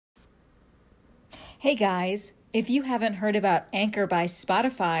Hey guys, if you haven't heard about Anchor by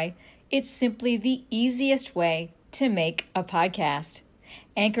Spotify, it's simply the easiest way to make a podcast.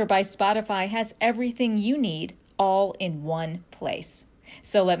 Anchor by Spotify has everything you need all in one place.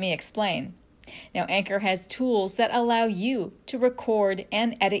 So let me explain. Now, Anchor has tools that allow you to record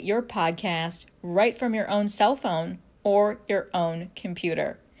and edit your podcast right from your own cell phone or your own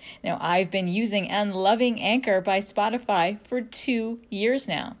computer. Now, I've been using and loving Anchor by Spotify for 2 years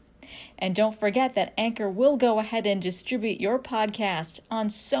now. And don't forget that Anchor will go ahead and distribute your podcast on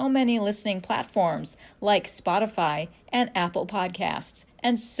so many listening platforms like Spotify and Apple Podcasts,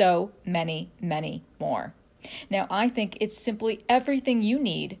 and so many, many more. Now, I think it's simply everything you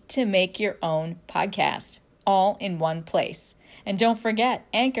need to make your own podcast, all in one place. And don't forget,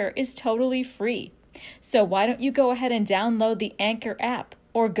 Anchor is totally free. So why don't you go ahead and download the Anchor app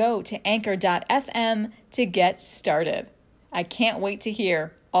or go to anchor.fm to get started. I can't wait to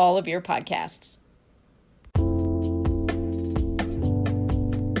hear all of your podcasts.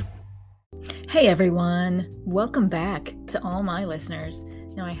 Hey everyone, welcome back to all my listeners.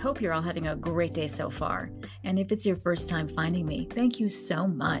 Now I hope you're all having a great day so far. And if it's your first time finding me, thank you so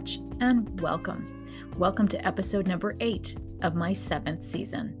much and welcome. Welcome to episode number 8 of my 7th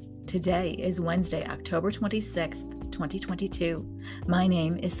season. Today is Wednesday, October 26th, 2022. My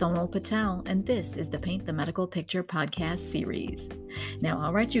name is Sonal Patel, and this is the Paint the Medical Picture podcast series. Now,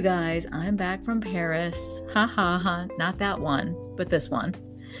 all right, you guys, I'm back from Paris. Ha ha ha, not that one, but this one.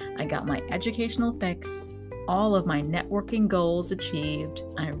 I got my educational fix, all of my networking goals achieved.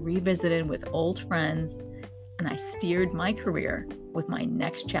 I revisited with old friends, and I steered my career with my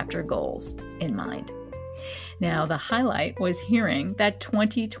next chapter goals in mind. Now, the highlight was hearing that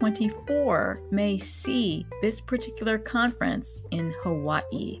 2024 may see this particular conference in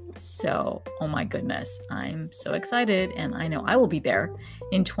Hawaii. So, oh my goodness, I'm so excited, and I know I will be there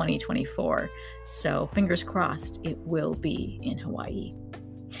in 2024. So, fingers crossed, it will be in Hawaii.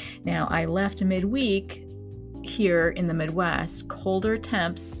 Now, I left midweek here in the Midwest, colder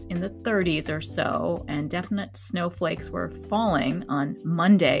temps in the 30s or so, and definite snowflakes were falling on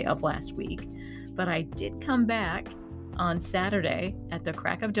Monday of last week. But I did come back on Saturday at the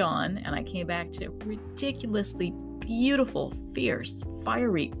crack of dawn, and I came back to ridiculously beautiful, fierce,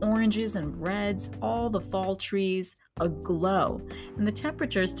 fiery oranges and reds, all the fall trees aglow, and the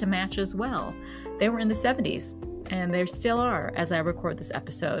temperatures to match as well. They were in the 70s, and they still are as I record this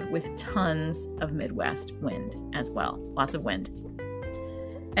episode, with tons of Midwest wind as well. Lots of wind.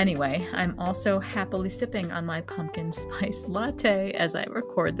 Anyway, I'm also happily sipping on my pumpkin spice latte as I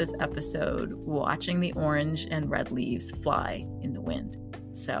record this episode, watching the orange and red leaves fly in the wind.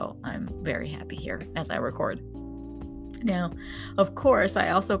 So I'm very happy here as I record. Now, of course, I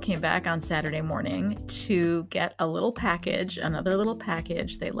also came back on Saturday morning to get a little package, another little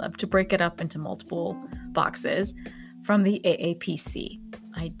package. They love to break it up into multiple boxes from the AAPC.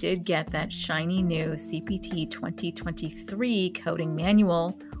 I did get that shiny new CPT 2023 coding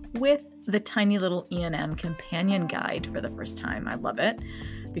manual with the tiny little E&M companion guide for the first time. I love it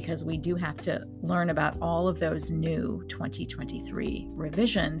because we do have to learn about all of those new 2023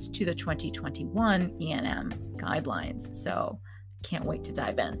 revisions to the 2021 E&M guidelines. So can't wait to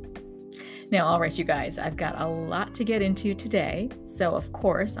dive in. Now, all right, you guys, I've got a lot to get into today. So of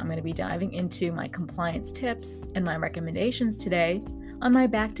course, I'm going to be diving into my compliance tips and my recommendations today on my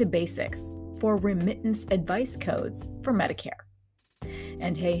Back to Basics for remittance advice codes for Medicare.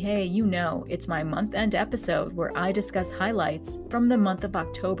 And hey, you know, it's my month-end episode where I discuss highlights from the month of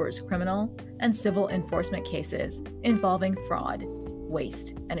October's criminal and civil enforcement cases involving fraud,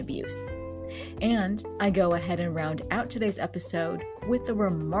 waste, and abuse. And I go ahead and round out today's episode with a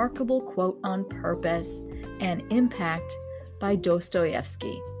remarkable quote on purpose and impact by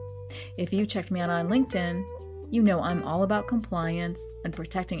Dostoyevsky. If you checked me out on LinkedIn, you know I'm all about compliance and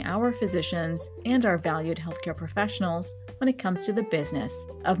protecting our physicians and our valued healthcare professionals when it comes to the business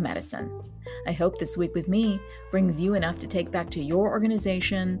of medicine. I hope this week with me brings you enough to take back to your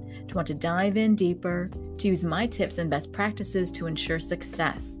organization, to want to dive in deeper, to use my tips and best practices to ensure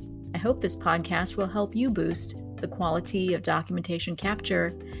success. I hope this podcast will help you boost the quality of documentation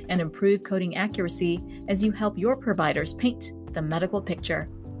capture and improve coding accuracy as you help your providers paint the medical picture.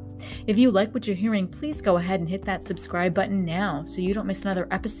 If you like what you're hearing, please go ahead and hit that subscribe button now so you don't miss another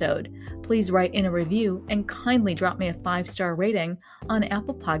episode. Please write in a review and kindly drop me a 5-star rating on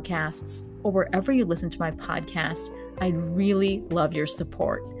Apple Podcasts or wherever you listen to my podcast. I'd really love your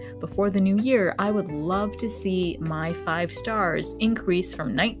support. Before the new year, I would love to see my 5 stars increase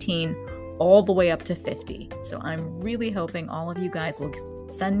from 19 all the way up to 50. So I'm really hoping all of you guys will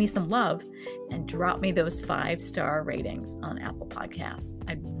send me some love and drop me those 5-star ratings on Apple Podcasts.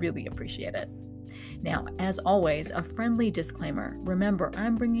 I'd really appreciate it. Now, as always, a friendly disclaimer. Remember,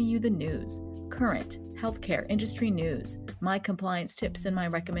 I'm bringing you the news, current healthcare industry news, my compliance tips and my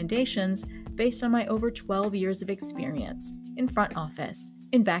recommendations based on my over 12 years of experience in front office,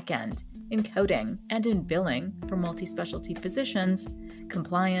 in back end, in coding, and in billing for multi-specialty physicians,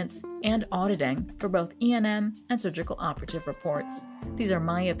 compliance, and auditing for both E&M and surgical operative reports. These are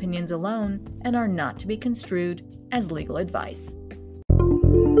my opinions alone and are not to be construed as legal advice.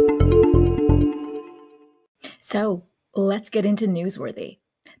 So let's get into Newsworthy,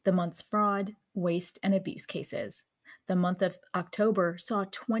 the month's fraud, waste, and abuse cases. The month of October saw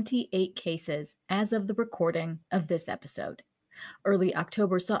 28 cases as of the recording of this episode. Early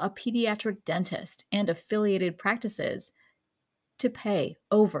October saw a pediatric dentist and affiliated practices to pay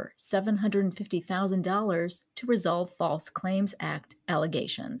over $750,000 to resolve False Claims Act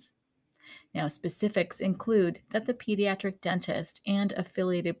allegations. Now, specifics include that the pediatric dentist and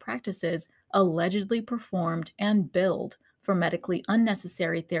affiliated practices allegedly performed and billed for medically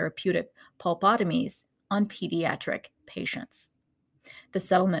unnecessary therapeutic pulpotomies on pediatric patients. The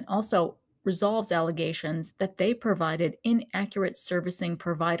settlement also resolves allegations that they provided inaccurate servicing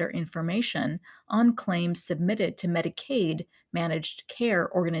provider information on claims submitted to Medicaid managed care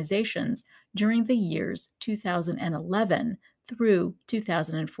organizations during the years 2011 through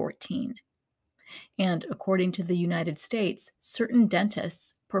 2014. And according to the United States, certain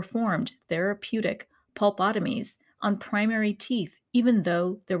dentists performed therapeutic pulpotomies on primary teeth, even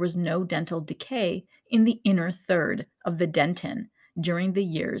though there was no dental decay in the inner third of the dentin during the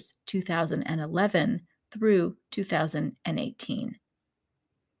years 2011 through 2018.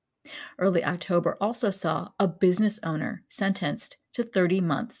 Early October also saw a business owner sentenced to 30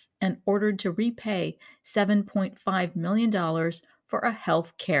 months and ordered to repay $7.5 million for a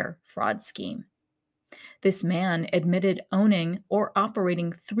health care fraud scheme. This man admitted owning or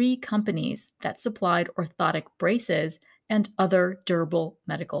operating 3 companies that supplied orthotic braces and other durable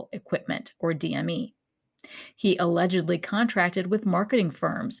medical equipment, or DME. He allegedly contracted with marketing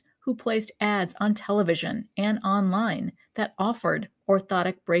firms who placed ads on television and online that offered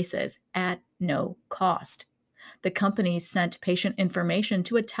orthotic braces at no cost. The companies sent patient information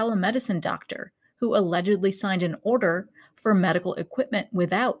to a telemedicine doctor who allegedly signed an order for medical equipment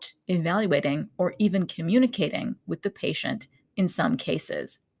without evaluating or even communicating with the patient in some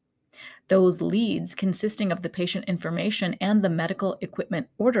cases. Those leads consisting of the patient information and the medical equipment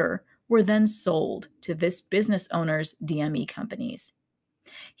order were then sold to this business owner's DME companies.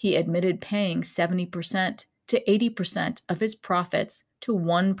 He admitted paying 70% to 80% of his profits to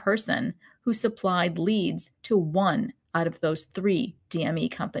one person who supplied leads to one out of those 3 DME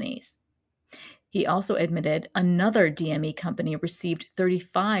companies. He also admitted another DME company received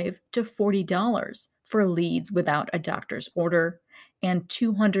 $35 to $40 for leads without a doctor's order and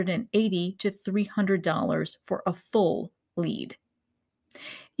 $280 to $300 for a full lead.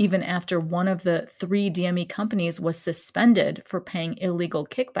 Even after one of the 3 DME companies was suspended for paying illegal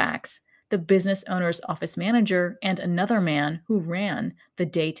kickbacks, the business owner's office manager and another man who ran the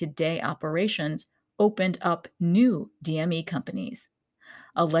day-to-day operations opened up new DME companies.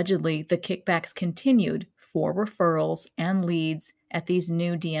 Allegedly, the kickbacks continued for referrals and leads at these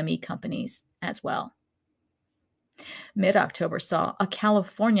new DME companies as well. Mid-October saw a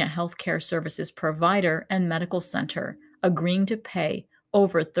California healthcare services provider and medical center agreeing to pay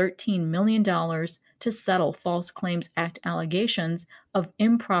over $13 million to settle False Claims Act allegations of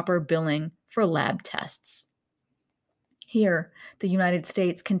improper billing for lab tests. Here, the United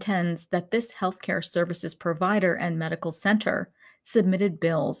States contends that this healthcare services provider and medical center submitted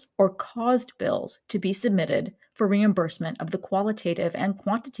bills or caused bills to be submitted for reimbursement of the qualitative and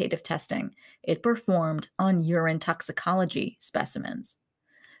quantitative testing it performed on urine toxicology specimens.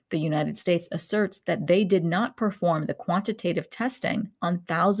 The United States asserts that they did not perform the quantitative testing on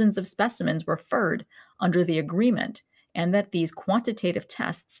thousands of specimens referred under the agreement, and that these quantitative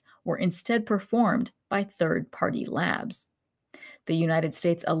tests were instead performed by third-party labs. The United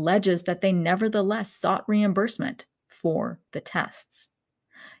States alleges that they nevertheless sought reimbursement for the tests.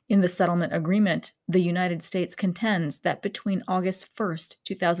 In the settlement agreement, the United States contends that between August 1st,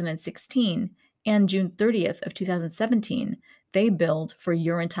 2016 and June 30th of 2017, they billed for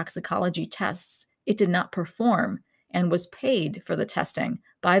urine toxicology tests it did not perform and was paid for the testing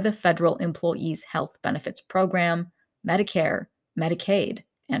by the Federal Employees Health Benefits Program, Medicare, Medicaid,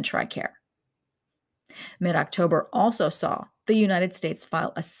 and TRICARE. Mid-October also saw the United States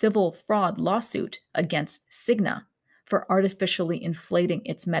file a civil fraud lawsuit against Cigna for artificially inflating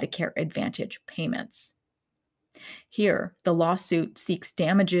its Medicare Advantage payments. Here, the lawsuit seeks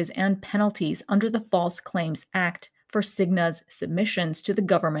damages and penalties under the False Claims Act for Cigna's submissions to the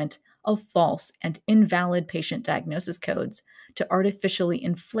government of false and invalid patient diagnosis codes to artificially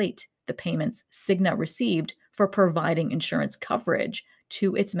inflate the payments Cigna received for providing insurance coverage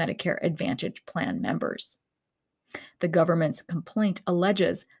to its Medicare Advantage plan members. The government's complaint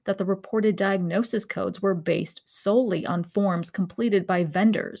alleges that the reported diagnosis codes were based solely on forms completed by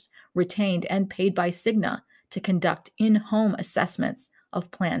vendors retained and paid by Cigna to conduct in-home assessments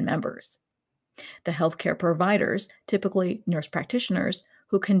of plan members. The healthcare providers, typically nurse practitioners,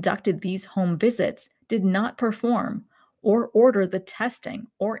 who conducted these home visits did not perform or order the testing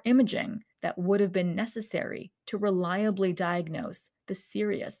or imaging that would have been necessary to reliably diagnose the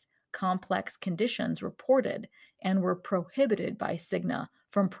serious, complex conditions reported and were prohibited by Cigna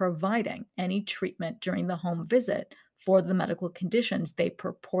from providing any treatment during the home visit for the medical conditions they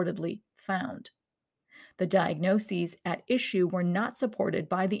purportedly found. The diagnoses at issue were not supported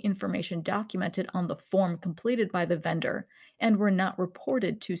by the information documented on the form completed by the vendor and were not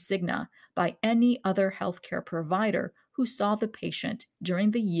reported to Cigna by any other healthcare provider who saw the patient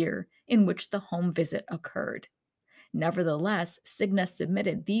during the year in which the home visit occurred. Nevertheless, Cigna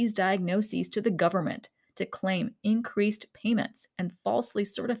submitted these diagnoses to the government to claim increased payments and falsely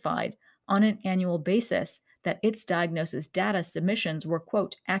certified on an annual basis that its diagnosis data submissions were,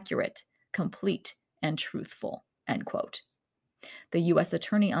 quote, accurate, complete, and truthful, end quote. The U.S.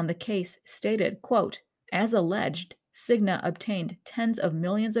 attorney on the case stated, quote, as alleged, Cigna obtained tens of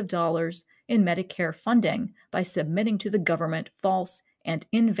millions of dollars in Medicare funding by submitting to the government false and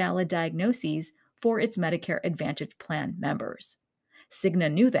invalid diagnoses for its Medicare Advantage plan members.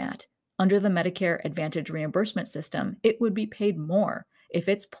 Cigna knew that, under the Medicare Advantage reimbursement system, it would be paid more if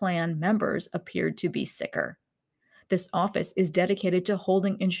its plan members appeared to be sicker. This office is dedicated to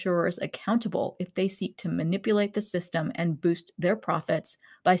holding insurers accountable if they seek to manipulate the system and boost their profits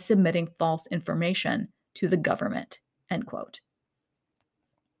by submitting false information to the government, end quote.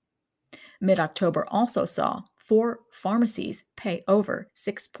 Mid-October also saw 4 pharmacies pay over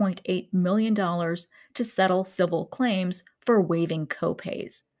 $6.8 million to settle civil claims for waiving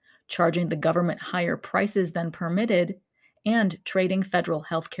copays, charging the government higher prices than permitted, and trading federal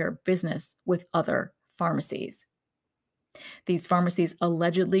healthcare business with other pharmacies. These pharmacies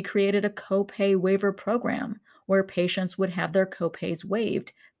allegedly created a copay waiver program where patients would have their copays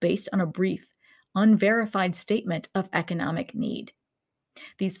waived based on a brief, unverified statement of economic need.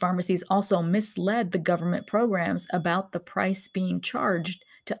 These pharmacies also misled the government programs about the price being charged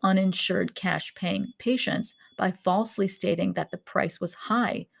to uninsured cash-paying patients by falsely stating that the price was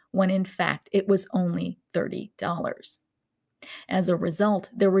high when in fact it was only $30. As a result,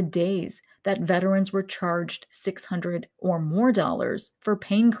 there were days that veterans were charged $600 or more for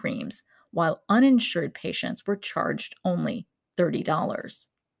pain creams, while uninsured patients were charged only $30.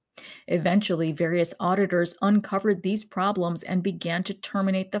 Eventually, various auditors uncovered these problems and began to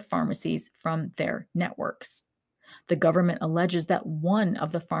terminate the pharmacies from their networks. The government alleges that one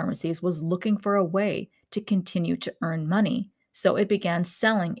of the pharmacies was looking for a way to continue to earn money, so it began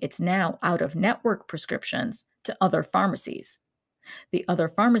selling its now out-of-network prescriptions to other pharmacies. The other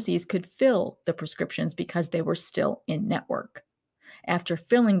pharmacies could fill the prescriptions because they were still in network. After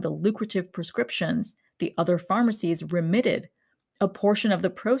filling the lucrative prescriptions, the other pharmacies remitted a portion of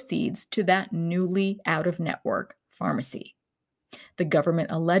the proceeds to that newly out-of-network pharmacy. The government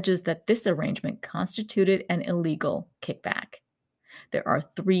alleges that this arrangement constituted an illegal kickback. There are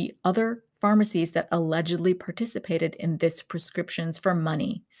 3 other pharmacies that allegedly participated in this prescriptions for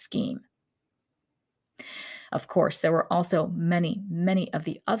money scheme. Of course, there were also many, many of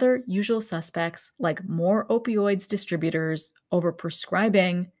the other usual suspects, like more opioids distributors,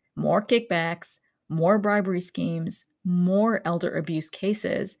 overprescribing, more kickbacks, more bribery schemes, more elder abuse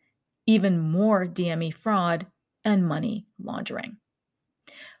cases, even more DME fraud, and money laundering.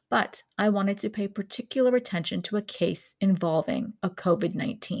 But I wanted to pay particular attention to a case involving a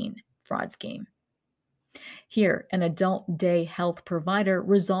COVID-19 fraud scheme. Here, an adult day health provider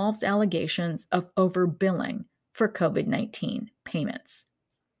resolves allegations of overbilling for COVID-19 payments.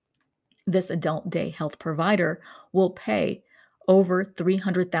 This adult day health provider will pay over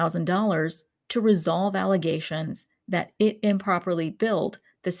 $300,000 to resolve allegations that it improperly billed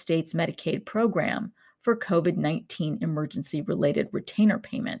the state's Medicaid program for COVID-19 emergency-related retainer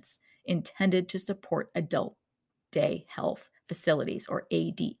payments intended to support adult day health facilities, or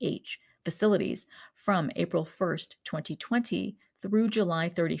ADH facilities, from April 1st, 2020 through July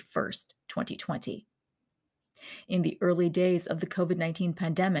 31st, 2020. In the early days of the COVID-19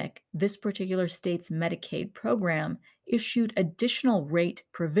 pandemic, this particular state's Medicaid program issued additional rate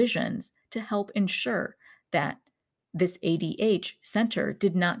provisions to help ensure that this ADH center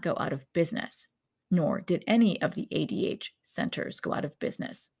did not go out of business, nor did any of the ADH centers go out of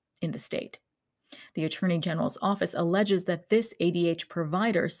business. in the state. The Attorney General's office alleges that this ADH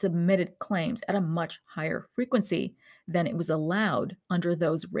provider submitted claims at a much higher frequency than it was allowed under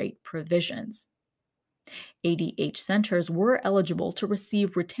those rate provisions. ADH centers were eligible to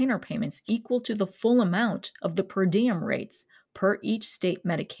receive retainer payments equal to the full amount of the per diem rates per each state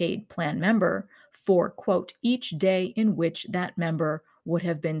Medicaid plan member for, quote, each day in which that member would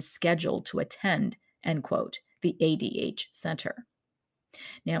have been scheduled to attend, end quote, the ADH center.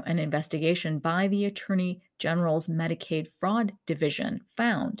 Now, an investigation by the Attorney General's Medicaid Fraud Division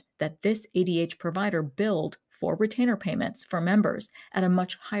found that this ADH provider billed for retainer payments for members at a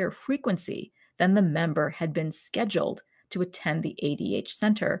much higher frequency than the member had been scheduled to attend the ADH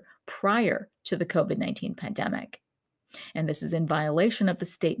center prior to the COVID-19 pandemic. And this is in violation of the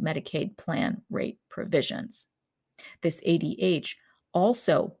state Medicaid plan rate provisions. This ADH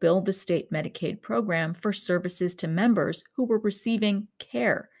also billed the state Medicaid program for services to members who were receiving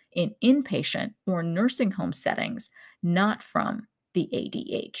care in inpatient or nursing home settings, not from the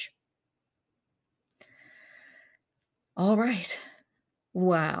ADH. All right.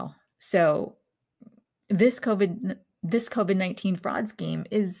 Wow. So this COVID-19 fraud scheme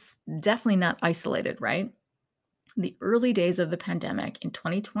is definitely not isolated, right? The early days of the pandemic in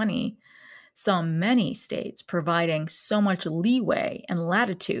 2020 saw many states providing so much leeway and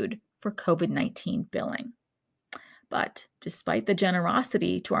latitude for COVID-19 billing. But despite the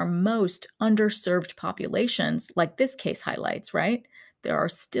generosity to our most underserved populations, like this case highlights, right, there are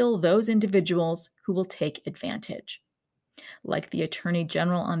still those individuals who will take advantage. Like the Attorney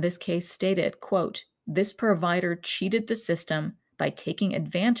General on this case stated, quote, this provider cheated the system by taking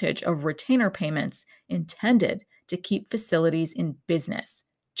advantage of retainer payments intended to keep facilities in business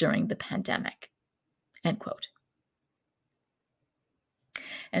during the pandemic, end quote.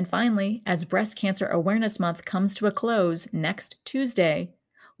 And finally, as Breast Cancer Awareness Month comes to a close next Tuesday,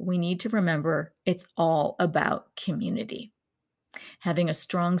 we need to remember it's all about community. Having a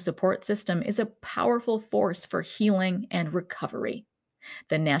strong support system is a powerful force for healing and recovery.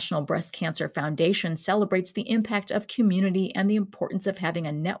 The National Breast Cancer Foundation celebrates the impact of community and the importance of having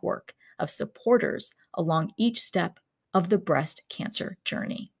a network of supporters along each step of the breast cancer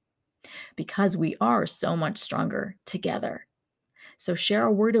journey, because we are so much stronger together. So share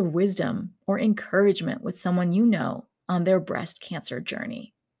a word of wisdom or encouragement with someone you know on their breast cancer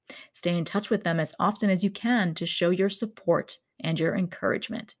journey. Stay in touch with them as often as you can to show your support and your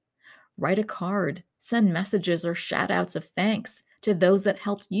encouragement. Write a card, send messages or shout-outs of thanks to those that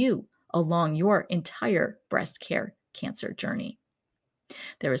helped you along your entire breast care cancer journey.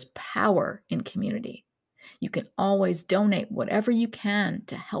 There is power in community. You can always donate whatever you can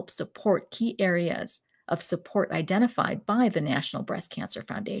to help support key areas of support identified by the National Breast Cancer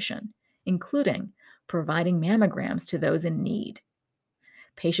Foundation, including providing mammograms to those in need,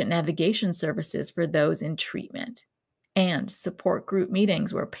 patient navigation services for those in treatment, and support group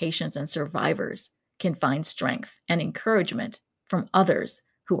meetings where patients and survivors can find strength and encouragement from others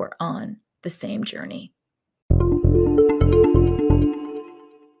who are on the same journey.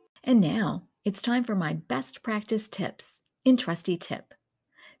 And now it's time for my best practice tips in Trusty Tip.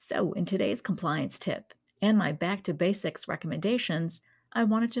 So in today's compliance tip and my back to basics recommendations, I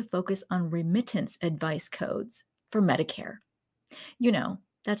wanted to focus on remittance advice codes for Medicare. You know,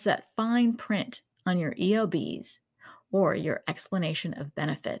 that's that fine print on your EOBs or your explanation of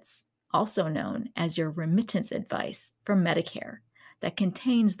benefits, also known as your remittance advice from Medicare, that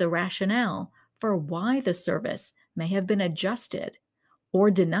contains the rationale for why the service may have been adjusted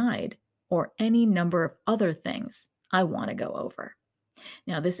or denied, or any number of other things I want to go over.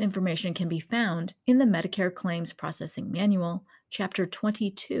 Now, this information can be found in the Medicare Claims Processing Manual, Chapter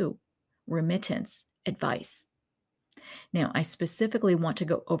 22, Remittance Advice. Now, I specifically want to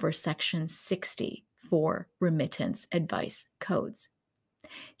go over Section 60 for Remittance Advice Codes.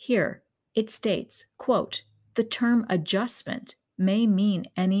 Here, it states, quote, the term adjustment may mean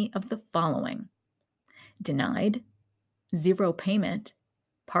any of the following: denied, zero payment,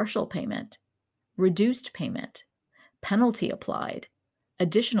 partial payment, reduced payment, penalty applied,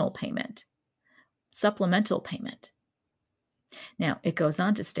 additional payment, supplemental payment. Now, it goes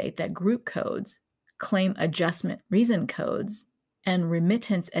on to state that group codes, claim adjustment reason codes, and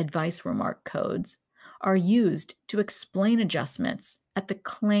remittance advice remark codes are used to explain adjustments at the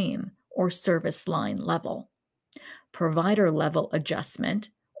claim or service line level. Provider level adjustment,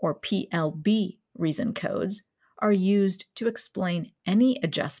 or PLB reason codes, are used to explain any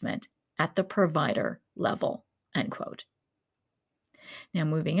adjustment at the provider level, end quote. Now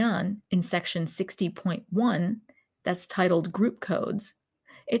moving on, in section 60.1, that's titled Group Codes,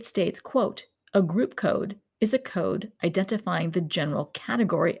 it states, quote, a group code is a code identifying the general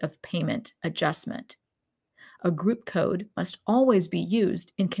category of payment adjustment. A group code must always be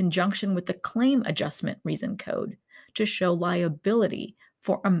used in conjunction with the claim adjustment reason code to show liability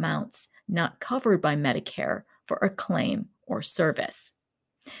for amounts not covered by Medicare for a claim or service.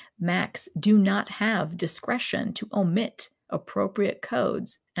 MACs do not have discretion to omit appropriate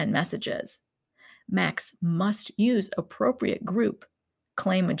codes and messages. MACs must use appropriate group,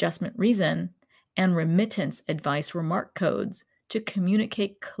 claim adjustment reason, and remittance advice remark codes to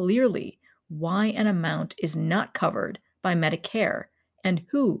communicate clearly why an amount is not covered by Medicare and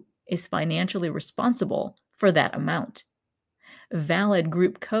who is financially responsible for that amount. Valid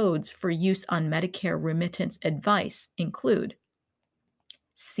group codes for use on Medicare remittance advice include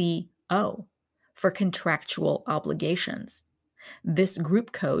CO for contractual obligations. This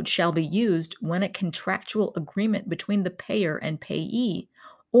group code shall be used when a contractual agreement between the payer and payee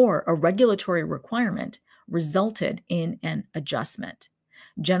or a regulatory requirement resulted in an adjustment.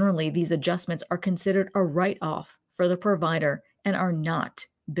 Generally, these adjustments are considered a write-off for the provider and are not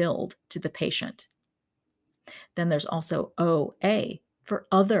billed to the patient. Then there's also OA for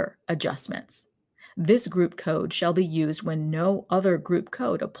other adjustments. This group code shall be used when no other group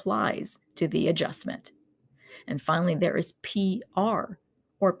code applies to the adjustment. And finally, there is PR,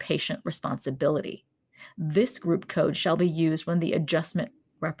 or patient responsibility. This group code shall be used when the adjustment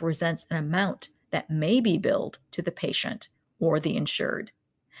represents an amount that may be billed to the patient or the insured.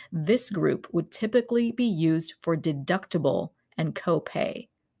 This group would typically be used for deductible and copay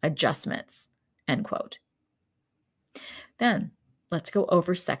adjustments, end quote. Then let's go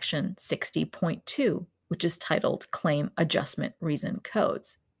over section 60.2, which is titled Claim Adjustment Reason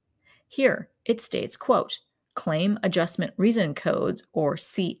Codes. Here it states, quote, Claim Adjustment Reason Codes, or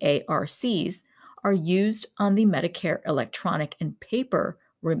CARCs, are used on the Medicare electronic and paper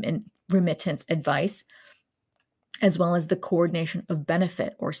remittance advice, as well as the Coordination of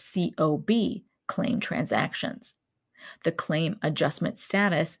Benefit, or COB, claim transactions. The Claim Adjustment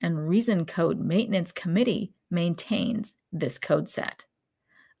Status and Reason Code Maintenance Committee maintains this code set.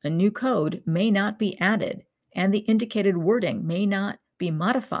 A new code may not be added, and the indicated wording may not be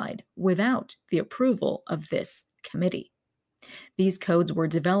modified without the approval of this committee. These codes were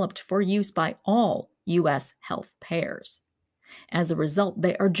developed for use by all U.S. health payers. As a result,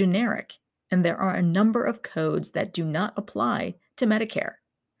 they are generic, and there are a number of codes that do not apply to Medicare.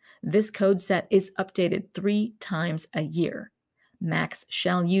 This code set is updated 3 times a year. MACs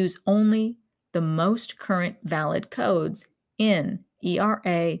shall use only the most current valid codes in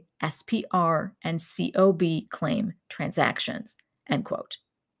ERA, SPR, and COB claim transactions, end quote.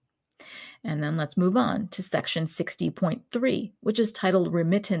 And then let's move on to section 60.3, which is titled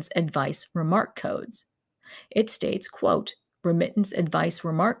Remittance Advice Remark Codes. It states, quote, Remittance Advice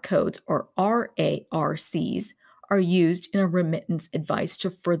Remark Codes, or RARCs, are used in a remittance advice to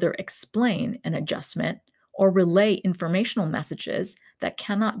further explain an adjustment or relay informational messages that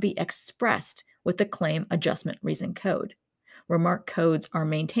cannot be expressed with the claim adjustment reason code. Remark codes are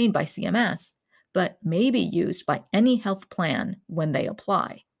maintained by CMS, but may be used by any health plan when they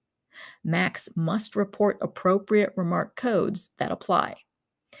apply. MACs must report appropriate remark codes that apply.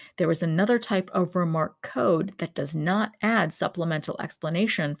 There is another type of remark code that does not add supplemental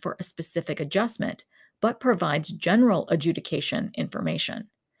explanation for a specific adjustment, but provides general adjudication information.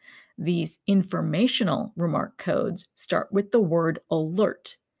 These informational remark codes start with the word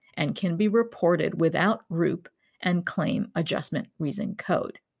alert and can be reported without group and claim adjustment reason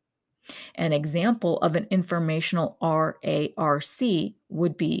code. An example of an informational RARC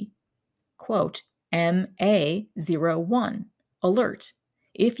would be, quote, MA01, alert.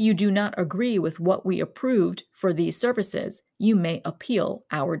 If you do not agree with what we approved for these services, you may appeal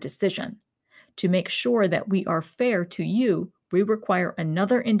our decision. To make sure that we are fair to you, we require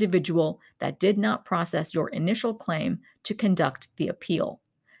another individual that did not process your initial claim to conduct the appeal.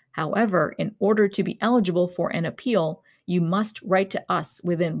 However, in order to be eligible for an appeal, you must write to us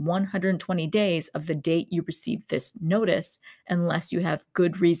within 120 days of the date you received this notice, unless you have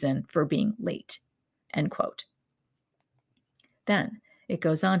good reason for being late, end quote. Then it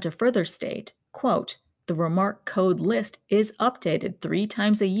goes on to further state, quote, the remark code list is updated 3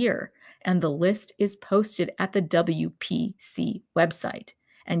 times a year, and the list is posted at the WPC website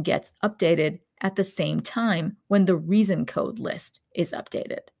and gets updated at the same time when the reason code list is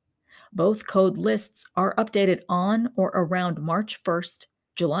updated. Both code lists are updated on or around March 1st,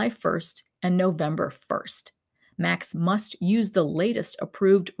 July 1st, and November 1st. MACs must use the latest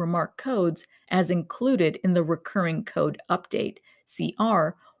approved remark codes as included in the recurring code update,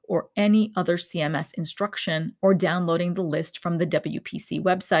 CR, or any other CMS instruction, or downloading the list from the WPC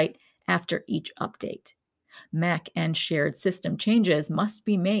website after each update. MAC and shared system changes must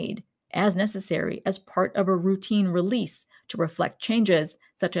be made as necessary as part of a routine release to reflect changes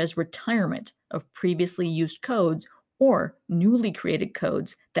such as retirement of previously used codes or newly created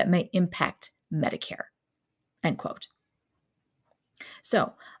codes that may impact Medicare. End quote.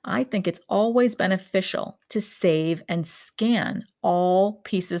 So I think it's always beneficial to save and scan all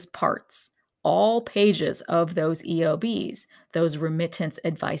pieces parts, all pages of those EOBs, those remittance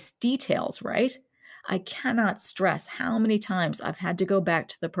advice details, right? I cannot stress how many times I've had to go back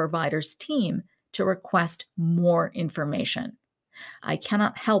to the provider's team to request more information. I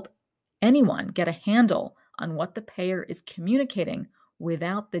cannot help anyone get a handle on what the payer is communicating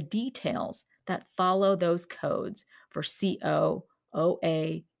without the details that follow those codes for CO,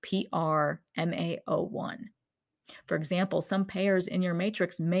 OA, PR, MA01. For example, some payers in your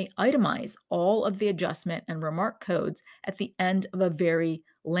matrix may itemize all of the adjustment and remark codes at the end of a very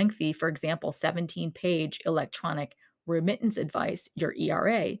lengthy, for example, 17-page electronic remittance advice, your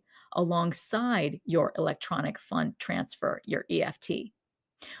ERA, alongside your electronic fund transfer, your EFT.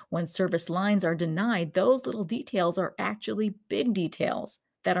 When service lines are denied, those little details are actually big details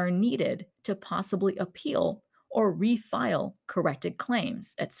that are needed to possibly appeal or refile corrected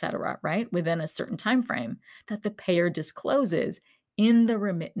claims, etc., right, within a certain time frame that the payer discloses in the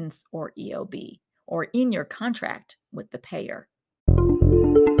remittance or EOB or in your contract with the payer.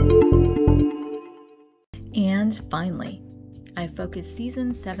 And finally, I focus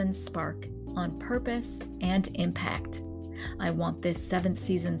Season 7 Spark on purpose and impact. I want this 7th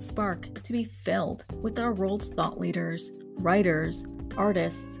season Spark to be filled with our world's thought leaders, writers,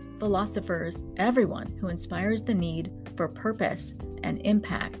 artists, philosophers, everyone who inspires the need for purpose and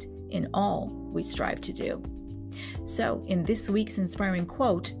impact in all we strive to do. So, in this week's inspiring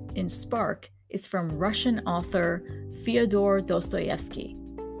quote in Spark is from Russian author Fyodor Dostoyevsky.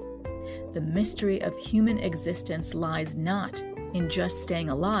 The mystery of human existence lies not in just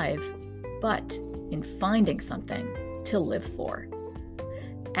staying alive, but in finding something to live for.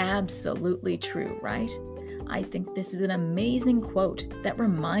 Absolutely true, right? I think this is an amazing quote that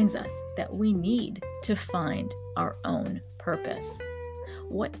reminds us that we need to find our own purpose.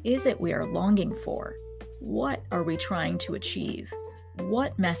 What is it we are longing for? What are we trying to achieve?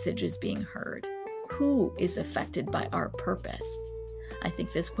 What message is being heard? Who is affected by our purpose? I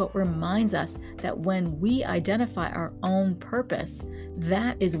think this quote reminds us that when we identify our own purpose,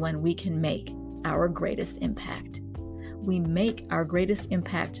 that is when we can make our greatest impact. We make our greatest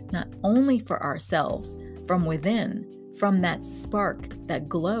impact not only for ourselves, from within, from that spark that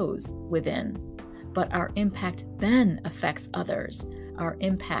glows within, but our impact then affects others. Our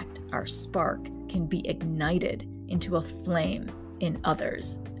impact, our spark, can be ignited into a flame in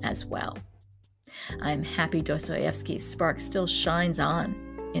others as well. I'm happy Dostoyevsky's spark still shines on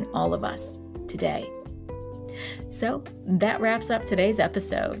in all of us today. So that wraps up today's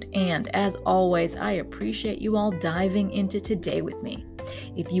episode, and as always, I appreciate you all diving into today with me.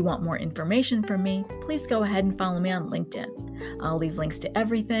 If you want more information from me, please go ahead and follow me on LinkedIn. I'll leave links to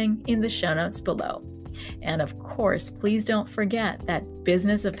everything in the show notes below. And of course, please don't forget that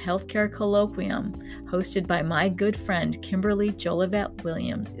Business of Healthcare Colloquium, hosted by my good friend Kimberly Jolivet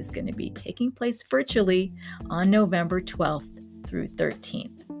Williams, is going to be taking place virtually on November 12th through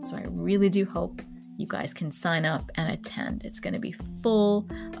 13th. So I really do hope you guys can sign up and attend. It's going to be full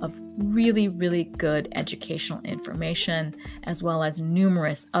of really, really good educational information, as well as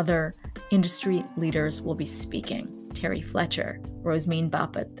numerous other industry leaders will be speaking. Terry Fletcher, Rosemeen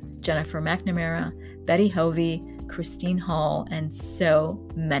Bapat, Jennifer McNamara, Betty Hovey, Christine Hall, and so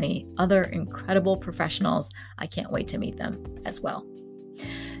many other incredible professionals. I can't wait to meet them as well.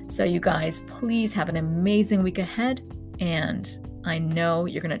 So you guys, please have an amazing week ahead, and I know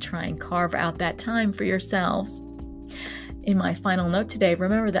you're going to try and carve out that time for yourselves. In my final note today,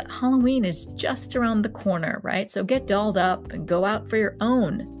 remember that Halloween is just around the corner, right? So get dolled up and go out for your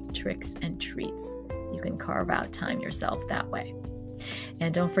own tricks and treats. You can carve out time yourself that way.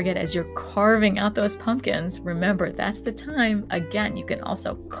 And don't forget, as you're carving out those pumpkins, remember that's the time, again, you can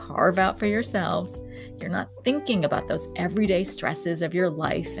also carve out for yourselves. You're not thinking about those everyday stresses of your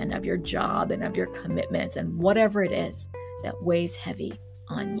life and of your job and of your commitments and whatever it is that weighs heavy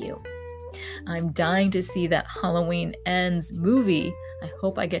on you. I'm dying to see that Halloween Ends movie. I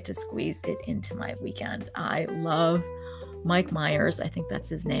hope I get to squeeze it into my weekend. I love Mike Myers. I think that's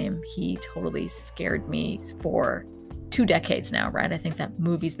his name. He totally scared me for 2 decades now, right? I think that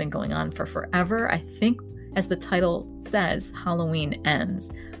movie's been going on for forever. I think, as the title says, Halloween Ends.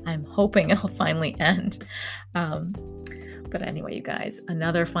 I'm hoping it'll finally end. But anyway, you guys,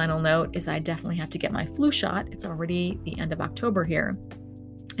 another final note is I definitely have to get my flu shot. It's already the end of October here,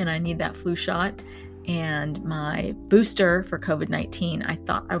 and I need that flu shot. And my booster for COVID-19, I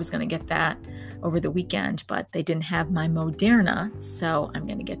thought I was going to get that over the weekend, but they didn't have my Moderna. So I'm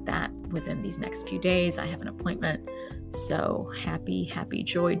going to get that within these next few days. I have an appointment. So happy,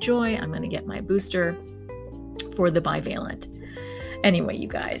 joy. I'm going to get my booster for the bivalent. Anyway, you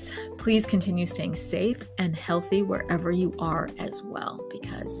guys, please continue staying safe and healthy wherever you are as well,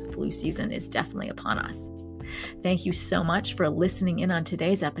 because flu season is definitely upon us. Thank you so much for listening in on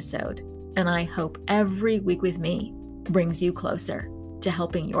today's episode, and I hope every week with me brings you closer to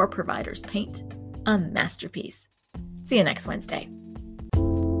helping your providers paint a masterpiece. See you next Wednesday.